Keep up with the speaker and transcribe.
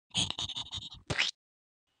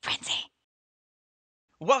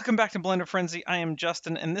Welcome back to Blender Frenzy. I am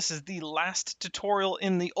Justin, and this is the last tutorial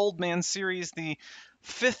in the Old Man series, the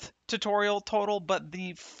 5th tutorial total, but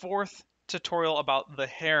the 4th tutorial about the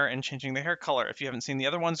hair and changing the hair color. If you haven't seen the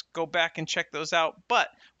other ones, go back and check those out. But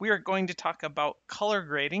we are going to talk about color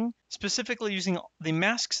grading, specifically using the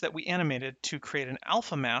masks that we animated to create an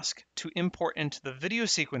alpha mask to import into the video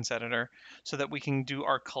sequence editor so that we can do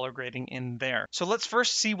our color grading in there. So let's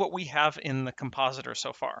first see what we have in the compositor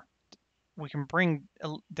so far. We can bring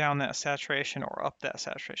down that saturation or up that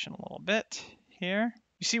saturation a little bit here.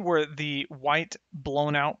 You see where the white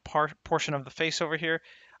blown out portion of the face over here,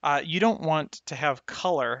 you don't want to have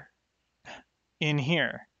color in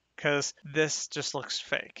here because this just looks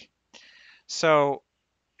fake. So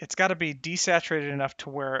it's got to be desaturated enough to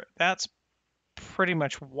where that's pretty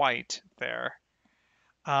much white there.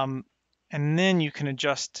 And then you can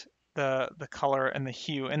adjust the color and the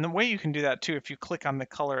hue. And the way you can do that too, if you click on the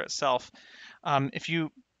color itself, if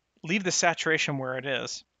you leave the saturation where it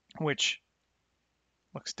is, which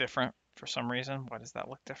looks different for some reason. Why does that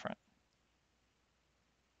look different?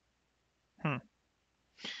 But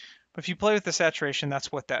if you play with the saturation,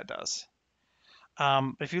 that's what that does.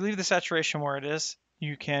 But if you leave the saturation where it is,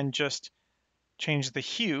 you can just change the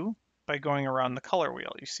hue by going around the color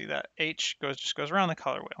wheel. You see that H just goes around the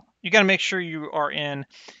color wheel. You got to make sure you are in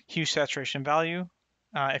hue saturation value.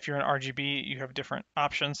 If you're in RGB, you have different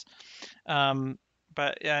options, and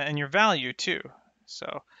your value too.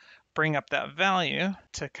 So bring up that value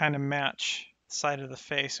to kind of match the side of the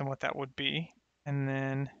face and what that would be, and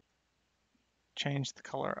then change the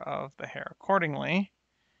color of the hair accordingly.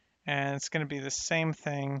 And it's going to be the same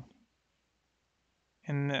thing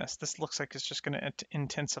in this. This looks like it's just going to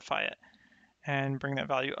intensify it and bring that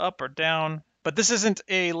value up or down. But this isn't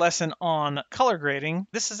a lesson on color grading.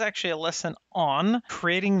 This is actually a lesson on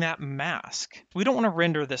creating that mask. We don't want to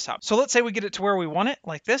render this out. So let's say we get it to where we want it,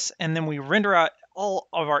 like this, and then we render out all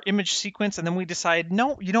of our image sequence, and then we decide,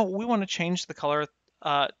 no, we want to change the color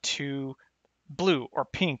to blue or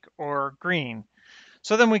pink or green.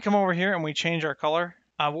 So then we come over here and we change our color.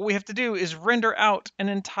 What we have to do is render out an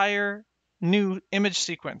entire new image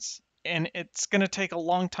sequence. And it's going to take a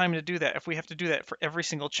long time to do that if we have to do that for every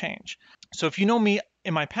single change. So if you know me,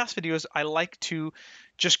 in my past videos, I like to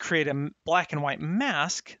just create a black and white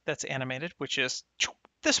mask that's animated, which is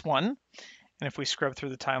this one. And if we scrub through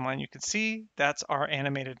the timeline, you can see that's our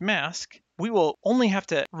animated mask. We will only have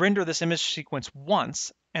to render this image sequence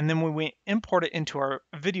once. And then when we import it into our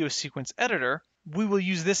video sequence editor, we will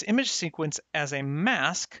use this image sequence as a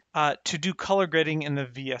mask to do color grading in the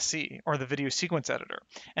VSE, or the video sequence editor.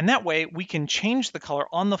 And that way we can change the color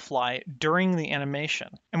on the fly during the animation.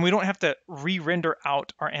 And we don't have to re-render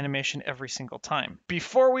out our animation every single time.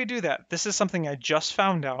 Before we do that, this is something I just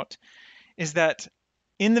found out, is that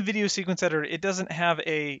in the video sequence editor, it doesn't have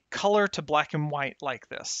a color to black and white like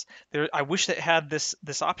this. I wish that it had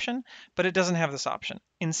this option, but it doesn't have this option.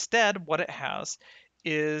 Instead, what it has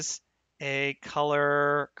is a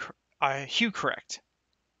color hue correct.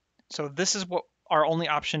 So this is what our only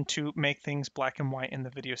option to make things black and white in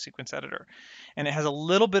the video sequence editor. And it has a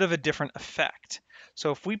little bit of a different effect.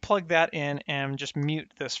 So if we plug that in and just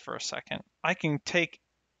mute this for a second, I can take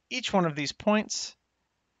each one of these points.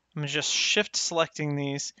 I'm just shift selecting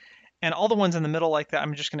these, and all the ones in the middle like that,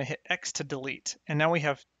 I'm just going to hit X to delete. And now we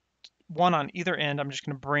have one on either end. I'm just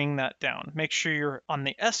going to bring that down. Make sure you're on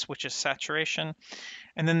the S, which is saturation,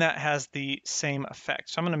 and then that has the same effect.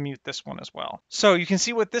 So I'm going to mute this one as well. So you can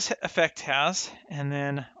see what this effect has, and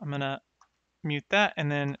then I'm going to mute that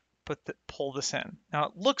and then pull this in. Now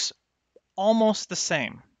it looks almost the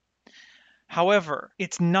same. However,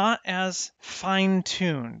 it's not as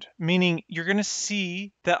fine-tuned, meaning you're going to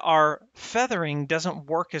see that our feathering doesn't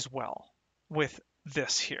work as well with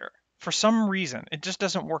this here. For some reason, it just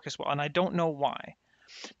doesn't work as well, and I don't know why.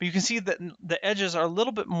 But you can see that the edges are a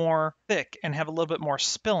little bit more thick and have a little bit more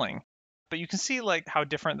spilling. But you can see like how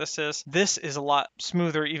different this is. This is a lot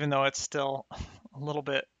smoother, even though it's still a little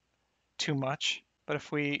bit too much. But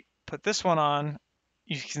if we put this one on,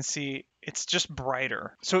 you can see it's just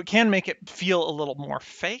brighter. So it can make it feel a little more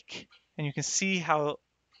fake. And you can see how,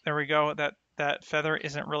 there we go, that feather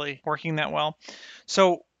isn't really working that well.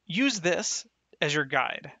 So use this as your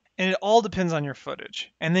guide. And it all depends on your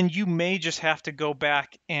footage. And then you may just have to go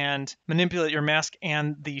back and manipulate your mask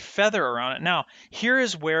and the feather around it. Now, here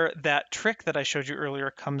is where that trick that I showed you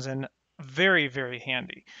earlier comes in very, very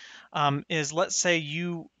handy. Is let's say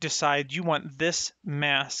you decide you want this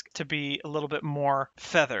mask to be a little bit more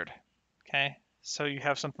feathered. Okay, so you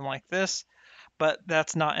have something like this, but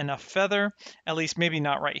that's not enough feather, at least maybe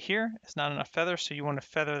not right here. It's not enough feather, so you want to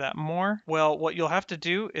feather that more. Well, what you'll have to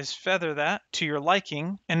do is feather that to your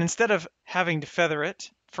liking, and instead of having to feather it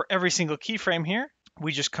for every single keyframe here,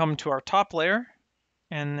 we just come to our top layer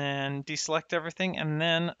and then deselect everything and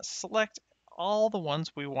then select all the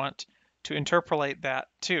ones we want to interpolate that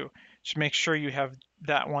to. Just make sure you have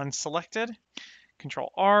that one selected.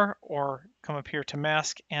 Control R, or come up here to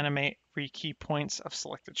mask, animate, rekey points of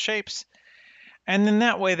selected shapes. And then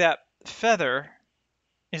that way that feather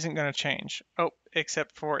isn't going to change. Oh,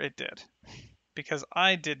 except for it did, because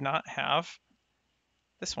I did not have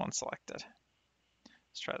this one selected.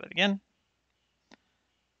 Let's try that again.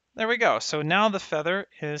 There we go. So now the feather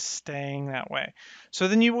is staying that way. So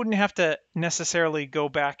then you wouldn't have to necessarily go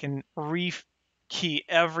back and rekey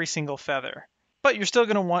every single feather. But you're still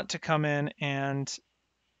going to want to come in and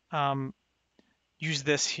use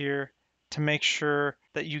this here to make sure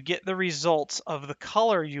that you get the results of the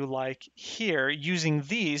color you like here using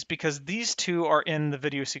these, because these two are in the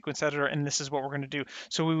video sequence editor and this is what we're going to do.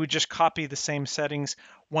 So we would just copy the same settings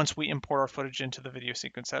once we import our footage into the video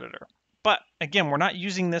sequence editor. But again, we're not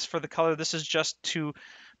using this for the color. This is just to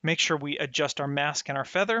make sure we adjust our mask and our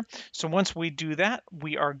feather. So once we do that,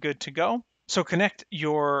 we are good to go. So connect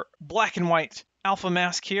your black and white alpha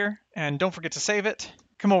mask here and don't forget to save it.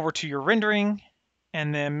 Come over to your rendering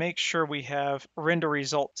and then make sure we have render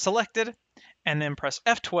result selected and then press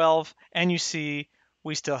F12 and you see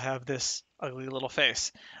we still have this ugly little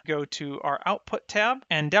face. Go to our output tab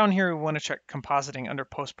and down here we want to check compositing under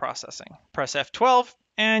post-processing. Press F12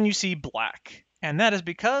 and you see black. And that is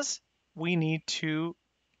because we need to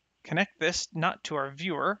connect this not to our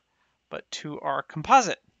viewer, but to our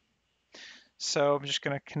composite. So I'm just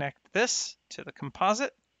going to connect this to the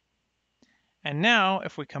composite. And now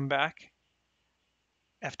if we come back,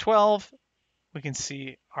 F12, we can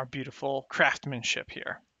see our beautiful craftsmanship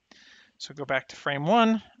here. So go back to frame 1.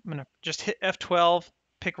 I'm going to just hit F12,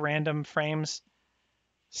 pick random frames,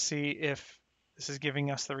 see if this is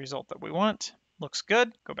giving us the result that we want. Looks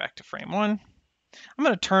good. Go back to frame 1. I'm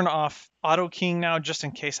going to turn off auto keying now just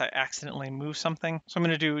in case I accidentally move something. So I'm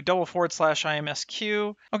going to do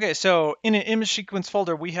 /IMSQ. Okay, so in an image sequence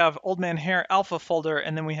folder, we have Old Man Hair alpha folder,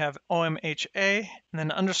 and then we have OMHA, and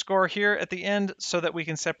then underscore here at the end so that we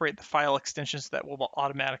can separate the file extensions that will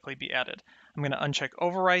automatically be added. I'm going to uncheck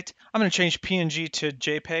overwrite. I'm going to change PNG to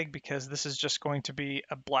JPEG because this is just going to be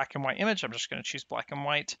a black and white image. I'm just going to choose black and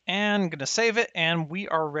white and I'm going to save it, and we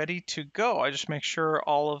are ready to go. I just make sure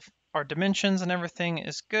all of our dimensions and everything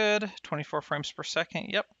is good. 24 frames per second.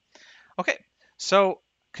 Yep. Okay. So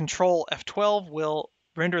Control F12 will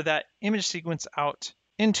render that image sequence out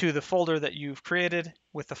into the folder that you've created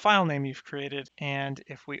with the file name you've created. And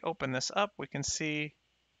if we open this up, we can see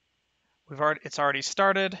it's already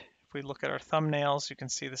started. If we look at our thumbnails, you can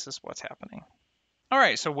see this is what's happening. All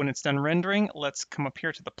right. So when it's done rendering, let's come up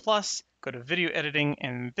here to the plus, go to video editing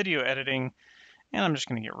and video editing. And I'm just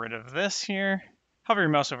going to get rid of this here. Hover your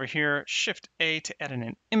mouse over here, Shift A to add in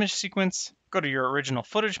an image sequence. Go to your original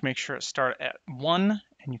footage, make sure it starts at 1,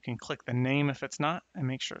 and you can click the name if it's not, and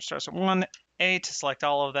make sure it starts at 1. A to select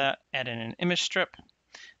all of that, add in an image strip.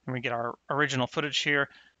 And we get our original footage here.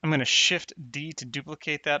 I'm going to Shift D to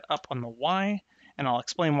duplicate that up on the Y, and I'll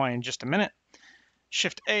explain why in just a minute.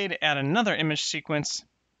 Shift A to add another image sequence.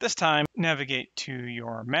 This time, navigate to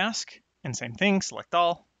your mask, and same thing, select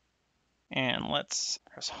all. And let's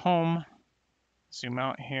press Home. Zoom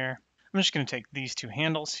out here. I'm just going to take these two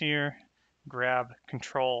handles here, grab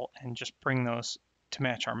Control, and just bring those to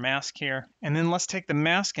match our mask here. And then let's take the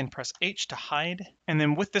mask and press H to hide. And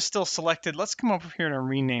then with this still selected, let's come over here and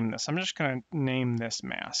rename this. I'm just going to name this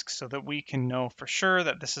mask so that we can know for sure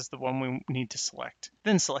that this is the one we need to select.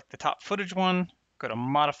 Then select the top footage one, go to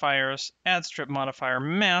Modifiers, Add Strip Modifier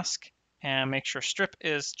Mask, and make sure Strip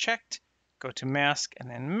is checked. Go to Mask and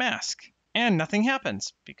then Mask. And nothing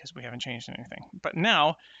happens because we haven't changed anything. But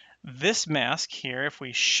now this mask here, if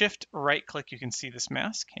we shift right click, you can see this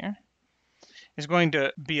mask here is going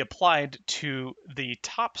to be applied to the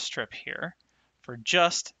top strip here for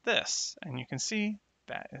just this. And you can see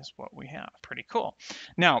that is what we have. Pretty cool.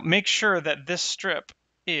 Now make sure that this strip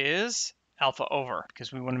is alpha over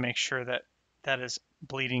because we want to make sure that that is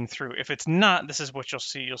bleeding through. If it's not, this is what you'll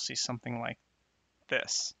see. You'll see something like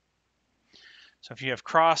this. So if you have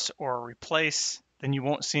cross or replace, then you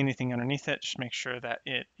won't see anything underneath it. Just make sure that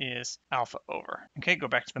it is alpha over. Okay, go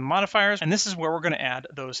back to the modifiers. And this is where we're going to add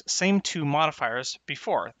those same two modifiers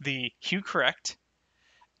before, the hue correct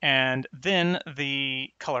and then the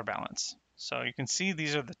color balance. So you can see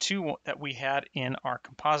these are the two that we had in our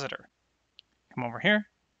compositor. Come over here.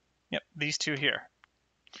 Yep, these two here.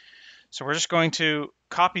 So we're just going to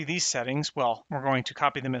copy these settings. Well, we're going to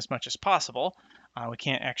copy them as much as possible. We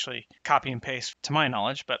can't actually copy and paste to my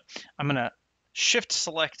knowledge, but I'm going to shift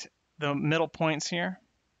select the middle points here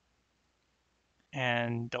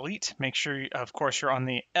and delete. Make sure, of course, you're on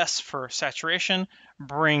the S for saturation.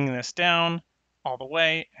 Bring this down all the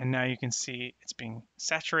way, and now you can see it's being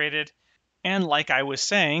saturated. And like I was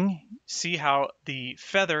saying, see how the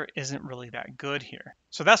feather isn't really that good here.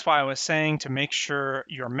 So that's why I was saying to make sure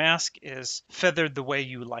your mask is feathered the way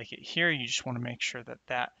you like it here. You just want to make sure that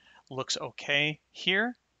that looks okay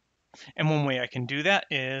here. And one way I can do that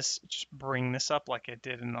is just bring this up like I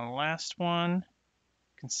did in the last one.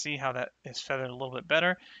 You can see how that is feathered a little bit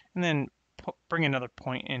better. And then bring another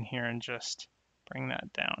point in here and just bring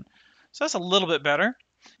that down. So that's a little bit better.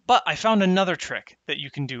 But I found another trick that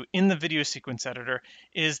you can do in the video sequence editor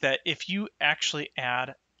is that if you actually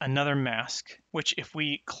add another mask, which if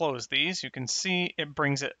we close these, you can see it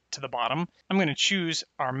brings it to the bottom. I'm going to choose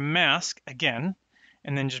our mask again,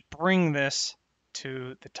 and then just bring this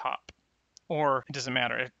to the top. Or it doesn't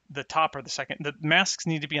matter, the top or the second. The masks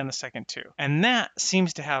need to be on the second too. And that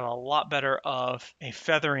seems to have a lot better of a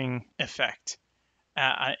feathering effect.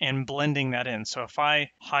 And blending that in. So if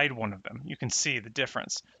I hide one of them, you can see the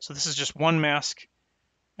difference. So this is just one mask,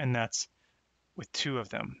 and that's with two of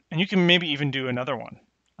them. And you can maybe even do another one.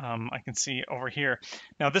 I can see over here.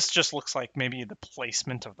 Now this just looks like maybe the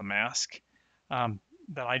placement of the mask,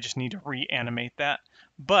 that I just need to reanimate that.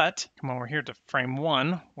 But come over here to frame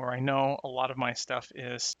 1, where I know a lot of my stuff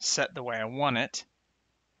is set the way I want it.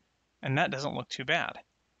 And that doesn't look too bad.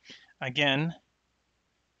 Again,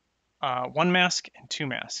 one mask and two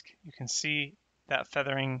mask. You can see that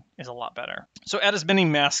feathering is a lot better. So add as many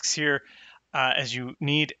masks here as you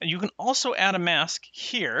need. You can also add a mask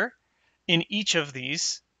here in each of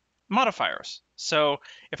these modifiers. So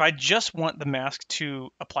if I just want the mask to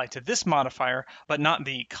apply to this modifier, but not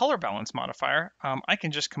the color balance modifier, I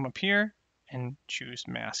can just come up here and choose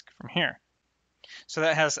mask from here. So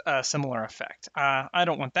that has a similar effect. I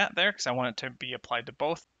don't want that there because I want it to be applied to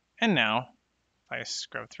both. And now if I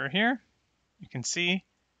scrub through here, you can see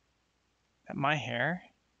that my hair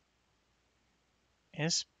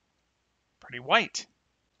is pretty white.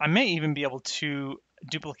 I may even be able to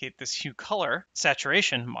duplicate this hue color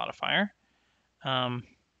saturation modifier.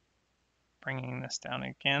 Bringing this down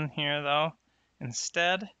again here though.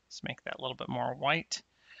 Instead, let's make that a little bit more white.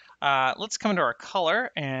 Let's come to our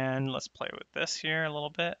color and let's play with this here a little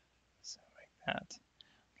bit. So like that.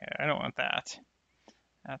 Okay, I don't want that.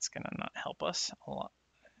 That's gonna not help us a lot.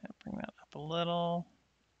 Bring that up a little.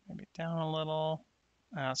 Maybe down a little.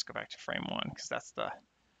 Let's go back to frame 1 because that's the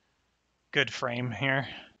good frame here.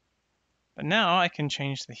 But now I can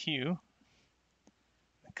change the hue,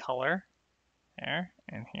 the color there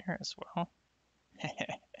and here as well.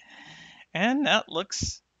 And that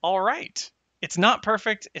looks all right. It's not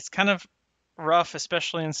perfect. It's kind of rough,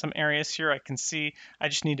 especially in some areas here. I can see I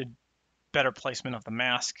just need a better placement of the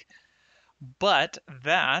mask. But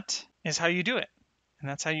that is how you do it. And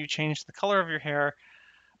that's how you change the color of your hair,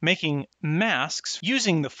 making masks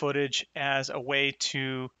using the footage as a way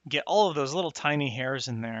to get all of those little tiny hairs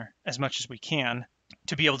in there as much as we can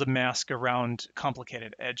to be able to mask around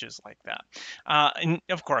complicated edges like that. And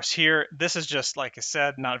of course here, this is just, like I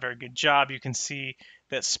said, not a very good job. You can see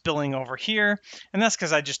that spilling over here, and that's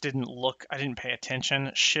because I just didn't look, I didn't pay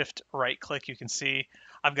attention. Shift right click, you can see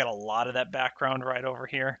I've got a lot of that background right over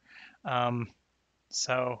here.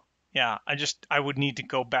 So yeah, I would need to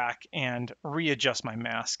go back and readjust my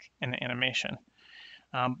mask in the animation.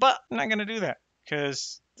 But I'm not going to do that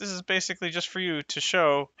because this is basically just for you to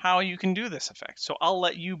show how you can do this effect. So I'll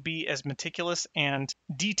let you be as meticulous and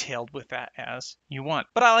detailed with that as you want.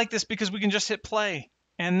 But I like this because we can just hit play.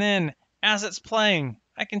 And then as it's playing,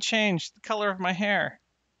 I can change the color of my hair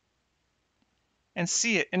and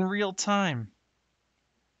see it in real time.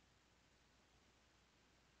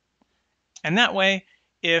 And that way,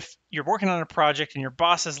 if you're working on a project and your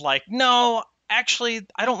boss is like, no, actually,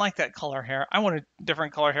 I don't like that color hair. I want a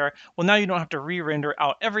different color hair. Well, now you don't have to re-render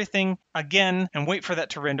out everything again and wait for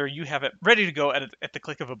that to render. You have it ready to go at the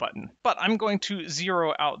click of a button. But I'm going to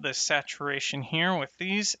zero out this saturation here with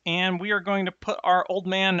these, and we are going to put our old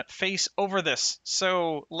man face over this.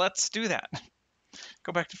 So let's do that.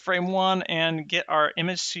 Go back to frame 1 and get our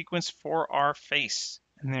image sequence for our face.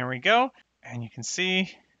 And there we go. And you can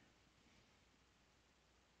see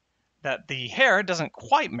that the hair doesn't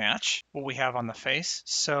quite match what we have on the face.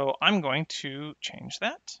 So I'm going to change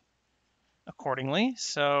that accordingly.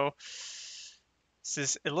 So this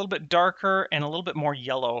is a little bit darker and a little bit more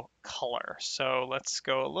yellow color. So let's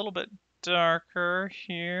go a little bit darker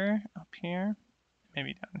here, up here.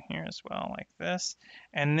 maybe down here as well, like this.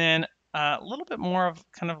 And then a little bit more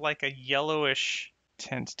of kind of like a yellowish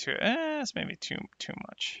tint to it. It's maybe too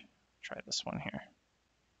much. Try this one here.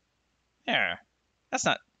 There. That's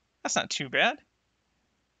not too bad.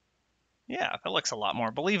 Yeah, that looks a lot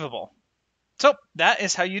more believable. So that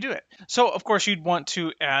is how you do it. So of course you'd want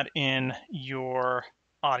to add in your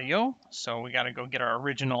audio. So we got to go get our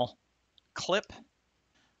original clip,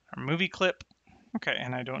 our movie clip. Okay,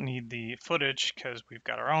 and I don't need the footage because we've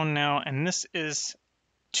got our own now. And this is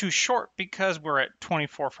too short because we're at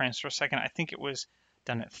 24 frames per second. I think it was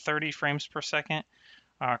done at 30 frames per second.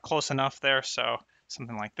 Close enough there, so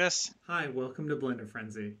something like this. Hi, welcome to Blender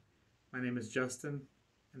Frenzy. My name is Justin,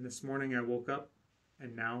 and this morning I woke up,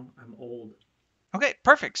 and now I'm old. Okay,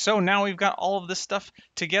 perfect. So now we've got all of this stuff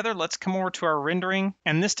together. Let's come over to our rendering.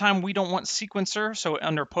 And this time we don't want sequencer. So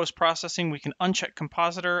under post-processing, we can uncheck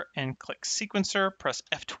compositor and click sequencer, press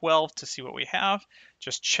F12 to see what we have.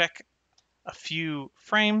 Just check a few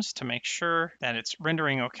frames to make sure that it's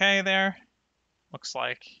rendering okay there. Looks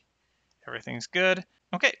like everything's good.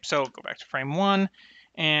 Okay, so go back to frame 1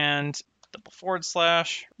 and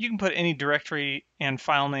 /. You can put any directory and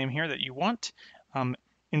file name here that you want.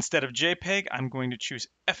 Instead of JPEG, I'm going to choose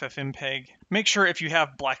FFmpeg. Make sure if you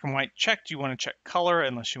have black and white checked, you want to check color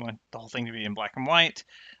unless you want the whole thing to be in black and white.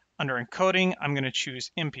 Under encoding, I'm going to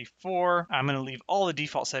choose MP4. I'm going to leave all the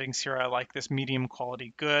default settings here. I like this medium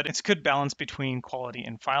quality good. It's a good balance between quality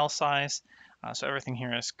and file size. So everything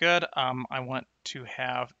here is good. I want to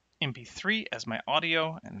have MP3 as my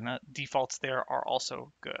audio, and the defaults there are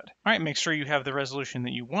also good. All right, make sure you have the resolution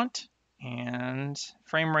that you want and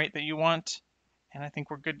frame rate that you want. And I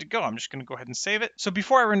think we're good to go. I'm just going to go ahead and save it. So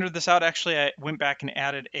before I rendered this out, actually, I went back and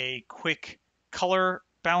added a quick color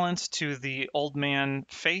balance to the old man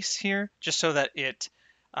face here, just so that it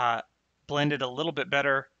blended a little bit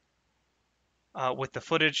better with the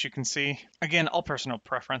footage. You can see, again, all personal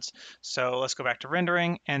preference. So let's go back to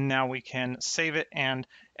rendering, and now we can save it and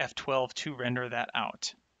F12 to render that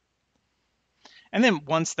out. And then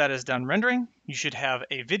once that is done rendering, you should have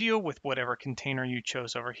a video with whatever container you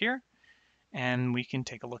chose over here, and we can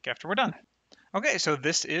take a look after we're done. Okay, so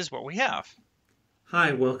this is what we have.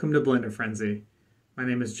 Hi, welcome to Blender Frenzy. My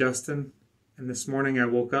name is Justin, and this morning I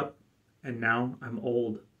woke up, and now I'm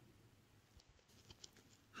old.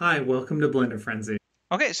 Hi, welcome to Blender Frenzy.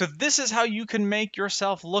 Okay, so this is how you can make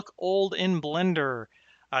yourself look old in Blender.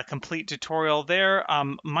 Complete tutorial there,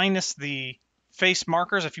 minus the face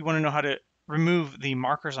markers. If you want to know how to remove the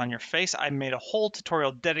markers on your face, I made a whole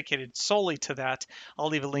tutorial dedicated solely to that. I'll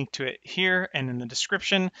leave a link to it here and in the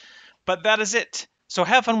description. But that is it. So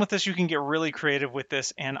have fun with this. You can get really creative with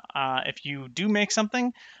this. And if you do make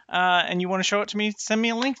something and you want to show it to me, send me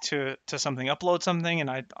a link to something, upload something, and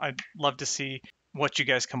I'd love to see what you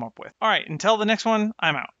guys come up with. All right, until the next one,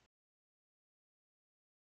 I'm out.